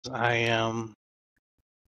I'm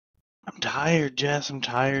tired, Jess. I'm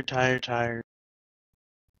tired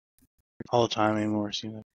all the time anymore. See,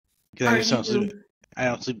 because I Are just don't sleep. you? I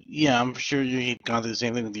don't sleep. Yeah, I'm sure you've gone through the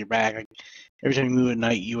same thing with your back. Like, every time you move at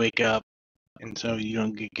night, you wake up, and so you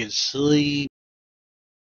don't get good sleep.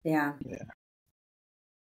 Yeah. Yeah.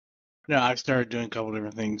 No, I've started doing a couple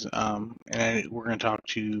different things. We're going to talk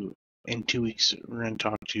to in 2 weeks. We're going to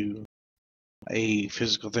talk to a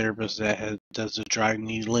physical therapist that does the dry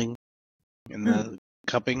needling and the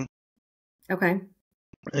cupping. Okay.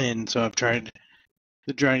 And so I've tried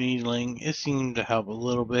the dry needling. It seemed to help a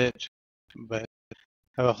little bit, but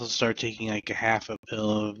I've also started taking like a half a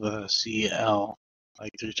pill of CL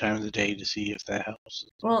like 3 times a day to see if that helps.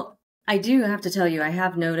 Well, I do have to tell you, I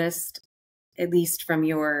have noticed, at least from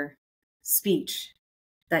your speech,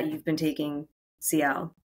 that you've been taking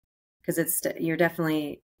CL because you're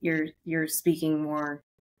definitely you're speaking more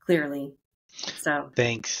clearly. So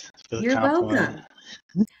Thanks for the you're compliment.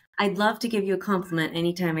 welcome. I'd love to give you a compliment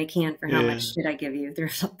anytime I can for how Yeah. much shit I give you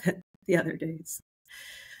the other days.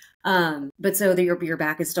 But so your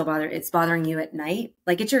back is still it's bothering you at night?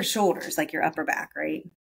 Like it's your shoulders, like your upper back, right?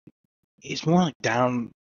 It's more like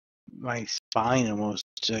down my spine almost,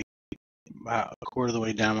 like about a quarter of the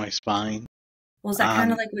way down my spine. Well, is that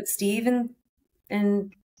kind of like what Steve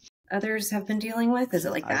and others have been dealing with? Is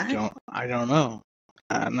it like that? I don't know.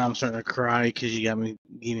 Now I'm starting to cry because you gave me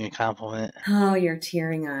a compliment. Oh, your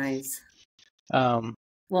tearing eyes. Um,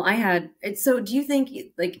 Well, so do you think,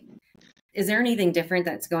 like, is there anything different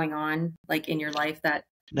that's going on, like, in your life that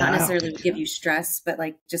no, not I don't necessarily think would so. give you stress, but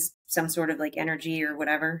like just some sort of like energy or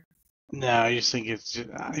whatever? No, I just think it's one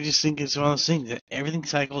of those things that everything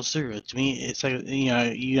cycles through. To me, it's like, you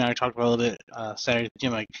and I talked about a little bit Saturday at the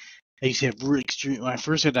gym. Like, I used to have really extreme. When I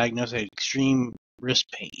first got diagnosed, I had extreme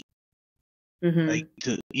wrist pain. Like,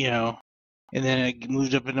 and then I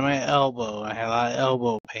moved up into my elbow. I had a lot of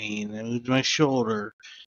elbow pain. I moved to my shoulder.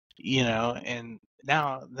 And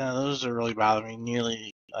now those are really bothering me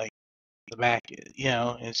nearly like the back.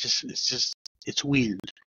 It's weird.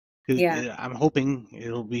 Yeah. I'm hoping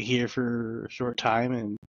it'll be here for a short time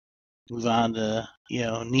and move on to,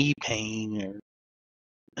 knee pain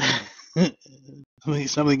or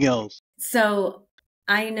something else. So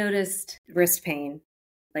I noticed wrist pain,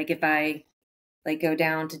 like if I like go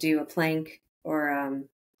down to do a plank or a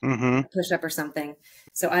push up or something.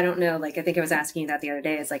 So I don't know, like I think I was asking you that the other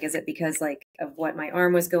day. It's like, is it because like of what my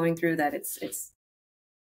arm was going through that it's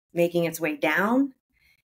making its way down,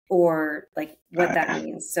 or like what that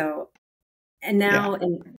means? So and now Yeah.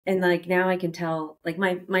 and like now I can tell like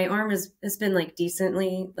my arm has been like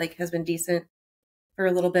decently like has been decent for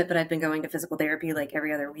a little bit, but I've been going to physical therapy like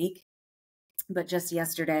every other week. But just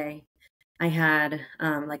yesterday I had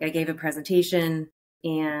like I gave a presentation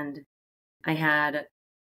and I had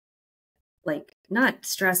like not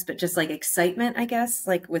stress but just like excitement, I guess,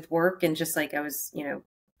 like with work, and just like I was,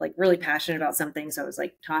 like really passionate about something, so I was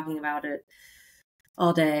like talking about it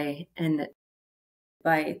all day. And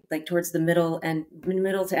by like towards the middle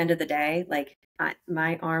to end of the day, like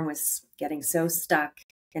my arm was getting so stuck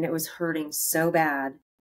and it was hurting so bad.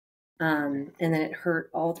 And then it hurt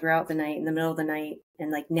all throughout the night, in the middle of the night. And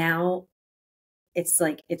like now it's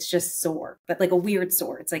just sore, but like a weird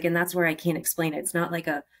sore. It's like, and that's where I can't explain it. It's not like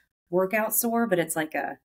a workout sore, but it's like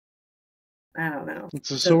I don't know. It's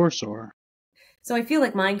a So sore. so I feel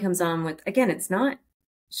like mine comes on with, again, it's not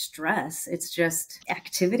stress, it's just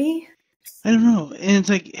activity. I don't know. And it's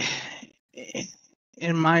like,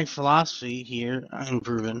 in my philosophy here,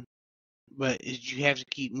 unproven, but is you have to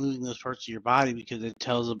keep moving those parts of your body because it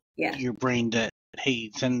tells your brain that, hey,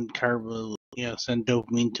 send send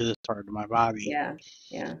dopamine to this part of my body.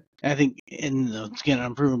 Yeah. I think, and it's getting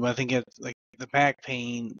unproven, but I think it's like the back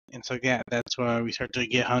pain and stuff like that. That's why we start to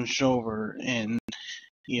get hunched over and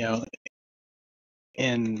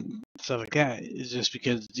and stuff like that. Is just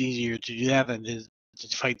because it's easier to do that than it is to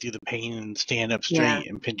fight through the pain and stand up straight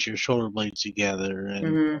and pinch your shoulder blades together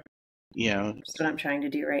and That's what I'm trying to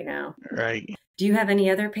do right now. Right. Do you have any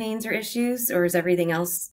other pains or issues, or is everything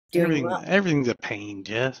else doing well? Everything's a pain,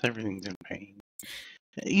 Jess. Everything's in pain.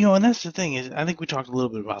 And that's the thing is, I think we talked a little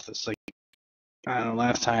bit about this, like, I don't know,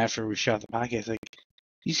 last time after we shot the podcast, like,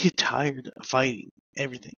 you just get tired of fighting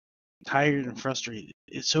everything. Tired and frustrated.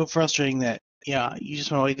 It's so frustrating that, you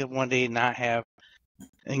just want to wake up one day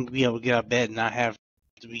and be able to get out of bed and not have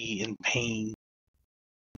to be in pain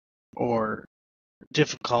or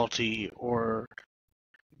difficulty or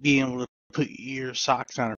being able to put your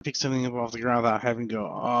socks on or pick something up off the ground without having to go,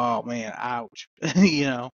 oh man, ouch. I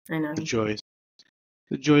know.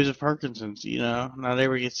 The joys of Parkinson's, not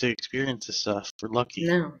everyone gets to experience this stuff. We're lucky.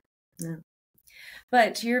 No.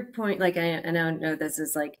 But to your point, like I don't know this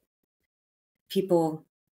is like people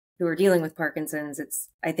who are dealing with Parkinson's,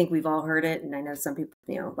 I think we've all heard it, and I know some people,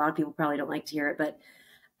 a lot of people probably don't like to hear it, but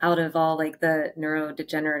out of all like the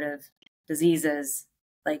neurodegenerative diseases,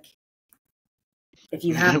 like if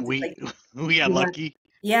you have we got lucky.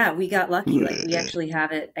 Yeah, we got lucky. Like we actually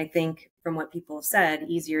have it, I think, from what people have said,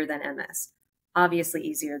 easier than MS. Obviously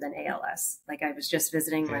easier than ALS. Like I was just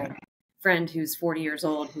visiting my friend who's 40 years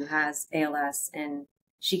old who has ALS, and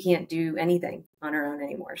she can't do anything on her own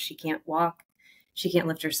anymore. She can't walk. She can't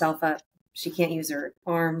lift herself up. She can't use her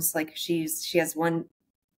arms. Like she has one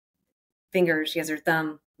finger. She has her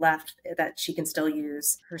thumb left that she can still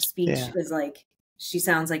use. Her speech is like, she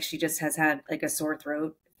sounds like she just has had like a sore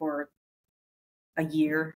throat for a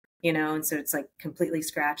year, and so it's like completely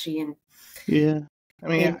scratchy. And I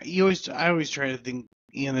mean, I always try to think,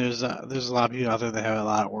 there's a lot of people out there that have it a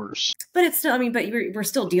lot worse. But it's still, but we're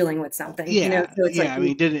still dealing with something, so it's like, I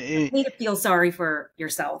mean, you need to feel sorry for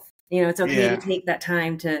yourself. It's okay to take that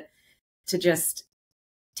time to just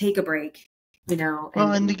take a break,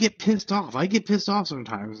 and to get pissed off. I get pissed off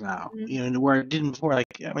sometimes now, where I didn't before.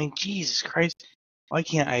 Like, I mean, Jesus Christ, why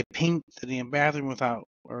can't I paint the damn bathroom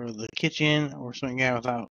or the kitchen or something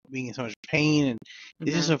without being in so much pain? And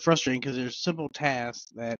it's just so frustrating because there's simple tasks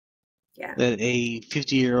that a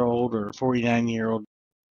 50-year-old or 49-year-old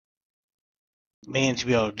man should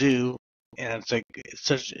be able to do, and it's like it's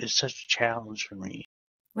such a challenge for me.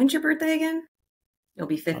 When's your birthday again? You'll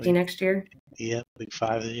be 50 next year. Yep, big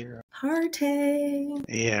 50. Party.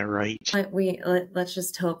 Yeah, right. Let's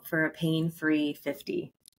just hope for a pain-free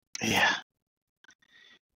 50. Yeah.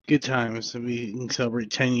 Good times. We can celebrate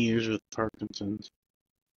 10 years with Parkinson's.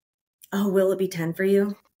 Oh, will it be 10 for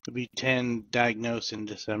you? It'll be 10 diagnosed in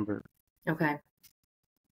December. Okay.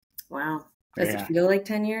 Wow. Does it feel like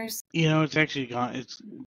 10 years? It's actually gone. It's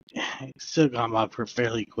still gone by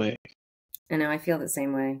fairly quick. I know. I feel the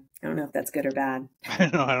same way. I don't know if that's good or bad. I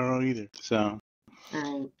don't know either. So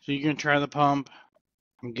you're gonna try the pump.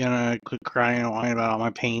 I'm gonna quit crying and whining about all my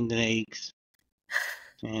pains and aches.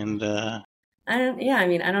 And I don't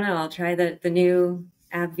know. I'll try the new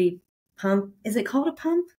AbbVie pump. Is it called a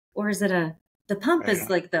pump, or is it the pump is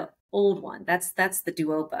like the old one? That's the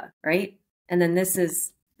Duopa, right? And then this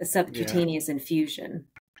is the subcutaneous infusion.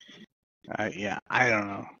 I don't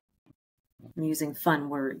know. I'm using fun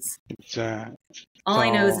words. All I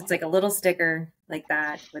know is it's like a little sticker like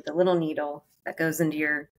that with a little needle that goes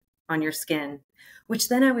into on your skin, which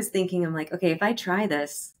then I was thinking, I'm like, okay, if I try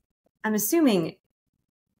this, I'm assuming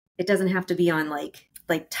it doesn't have to be on like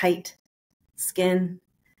tight skin.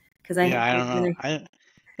 Cause I don't know.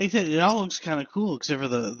 I said it all looks kind of cool except for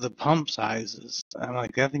the pump sizes. I'm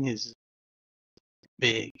like, that thing is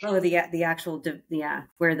big. Oh, the actual,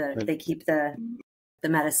 where they keep the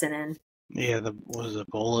medicine in. Yeah, what is it,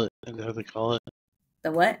 bullet? Is that what they call it?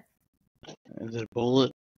 The what? Is it a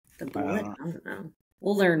bullet? The bullet? I don't know.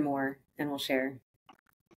 We'll learn more and we'll share.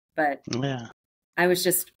 But I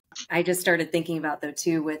just started thinking about though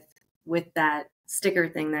too with that sticker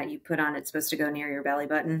thing that you put on, it's supposed to go near your belly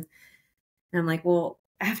button. And I'm like, well,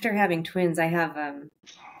 after having twins, I have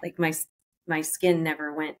like my skin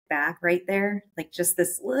never went back right there, like just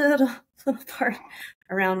this little part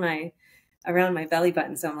around my belly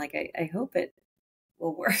button. So I'm like, I hope it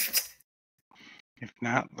will work. If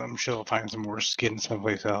not, I'm sure they'll find some more skin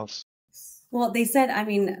someplace else. Well, they said,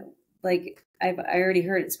 like I already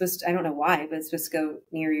heard it's supposed to, I don't know why, but it's supposed to go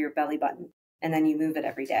near your belly button and then you move it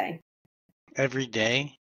every day. Every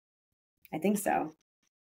day? I think so.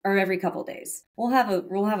 Or every couple days. We'll have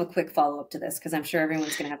a quick follow-up to this because I'm sure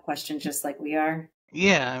everyone's going to have questions just like we are.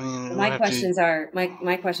 Yeah, my questions are,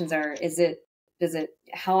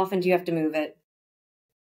 how often do you have to move it?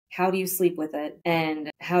 How do you sleep with it?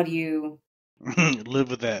 And how do you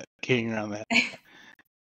live with that, carrying around that?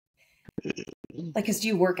 Like, cause do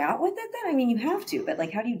you work out with it then? You have to, but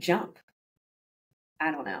like, how do you jump?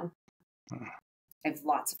 I don't know. I have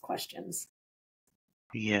lots of questions.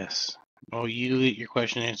 Yes. Well, you get your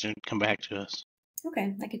question answered. Come back to us.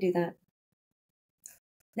 Okay, I could do that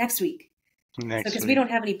next week. Because we week. don't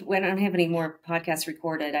have any more podcasts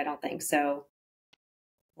recorded. I don't think so.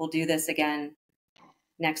 We'll do this again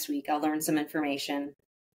next week. I'll learn some information,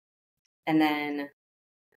 and then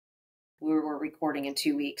we're recording in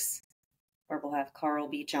 2 weeks, where we'll have Carl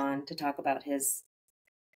Beach on to talk about his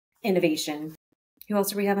innovation. Who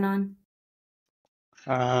else are we having on?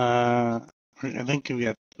 I think we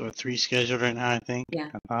got 3 scheduled right now, I think. Yeah.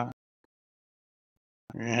 I thought.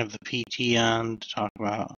 We're going to have the PT on to talk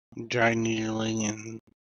about dry needling and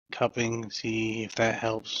cupping, see if that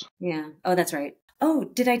helps. Yeah. Oh, that's right. Oh,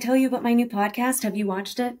 did I tell you about my new podcast? Have you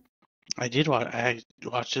watched it? I did watch. I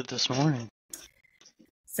watched it this morning.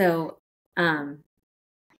 So,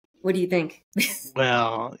 what do you think?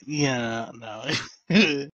 Well, yeah, no,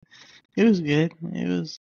 it was good. It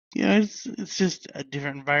was, it's just a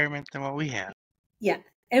different environment than what we have. Yeah.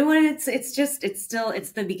 And when it's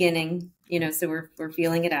the beginning, so we're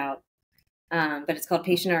feeling it out. But it's called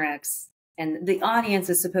Patient RX, and the audience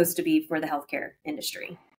is supposed to be for the healthcare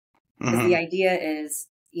industry. Because the idea is,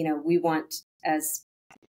 we want, as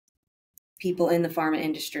people in the pharma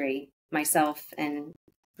industry, myself and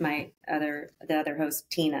the other host,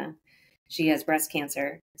 Tina, she has breast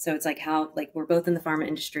cancer. So it's like we're both in the pharma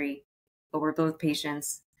industry, but we're both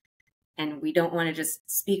patients. And we don't want to just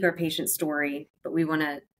speak our patient story, but we want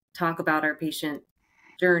to talk about our patient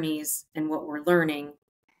journeys and what we're learning,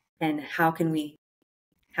 and how can we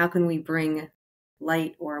bring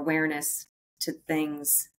light or awareness to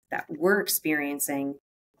things that we're experiencing.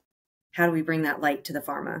 How do we bring that light to the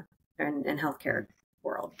pharma and healthcare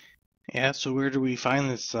world? Yeah, so where do we find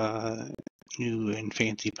this new and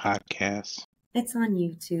fancy podcast? It's on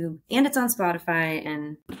YouTube, and it's on Spotify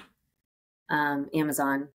and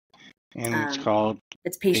Amazon. And it's called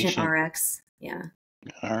Patient RX. Yeah.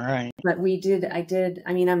 All right. But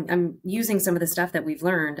I'm using some of the stuff that we've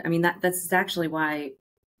learned. I mean, that's actually why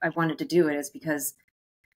I wanted to do it, is because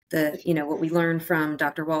what we learned from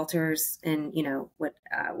Dr. Walters, and, what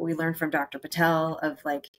we learned from Dr. Patel of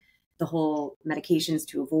like the whole medications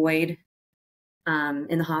to avoid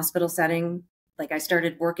in the hospital setting. Like, I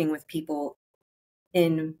started working with people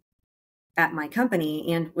at my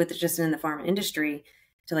company and with just in the pharma industry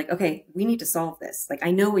to like, okay, we need to solve this. Like,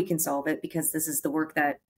 I know we can solve it because this is the work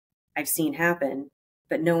that I've seen happen,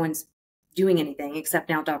 but no one's doing anything except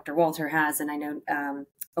now Dr. Walter has, and I know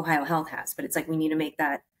Ohio Health has, but it's like, we need to make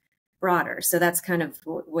that broader. So that's kind of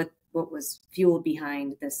what was fueled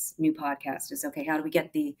behind this new podcast is, okay, how do we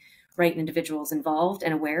get the right individuals involved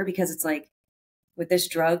and aware? Because it's like, with this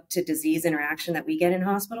drug to disease interaction that we get in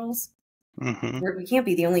hospitals, we can't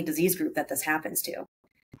be the only disease group that this happens to.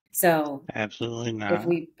 So absolutely not.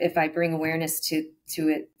 If I bring awareness to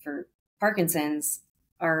it for Parkinson's,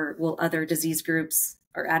 will other disease groups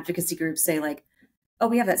or advocacy groups say like, oh,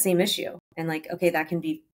 we have that same issue, and like, okay, that can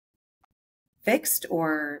be fixed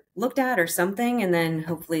or looked at or something, and then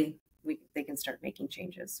hopefully they can start making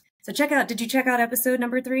changes. So did you check out episode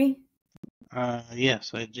number 3?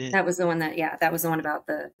 Yes, I did. That was the one that was the one about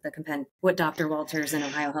the compend, what Dr. Walters and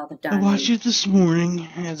Ohio Health have done. I watched it this morning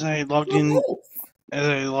as I logged in. As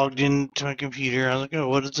I logged into my computer, I was like, oh,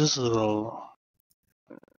 what is this little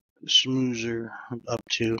schmoozer up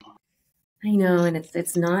to? I know, and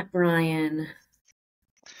it's not Brian.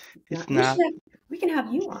 It's not. We can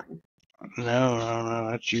have you on. No,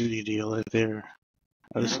 that's Judy deal right there.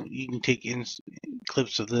 You can take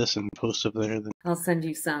clips of this and post up there. I'll send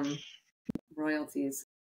you some royalties.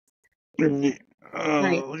 Oh,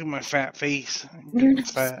 right. Look at my fat face. I'm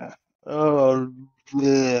fat. Oh,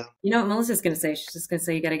 yeah. You know what Melissa's going to say? She's just going to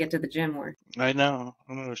say you got to get to the gym more. I know.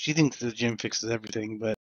 She thinks the gym fixes everything,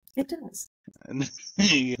 but it does.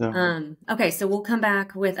 Yeah. Okay, so we'll come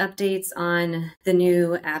back with updates on the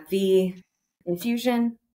new AbbVie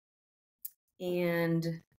infusion.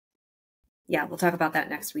 And yeah, we'll talk about that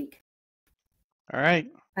next week. All right.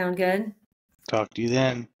 Sound good? Talk to you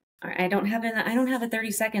then. All right, I don't have a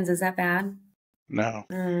 30 seconds. Is that bad? No.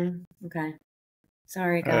 Okay.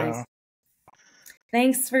 Sorry, guys.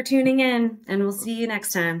 Thanks for tuning in, and we'll see you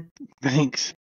next time. Thanks.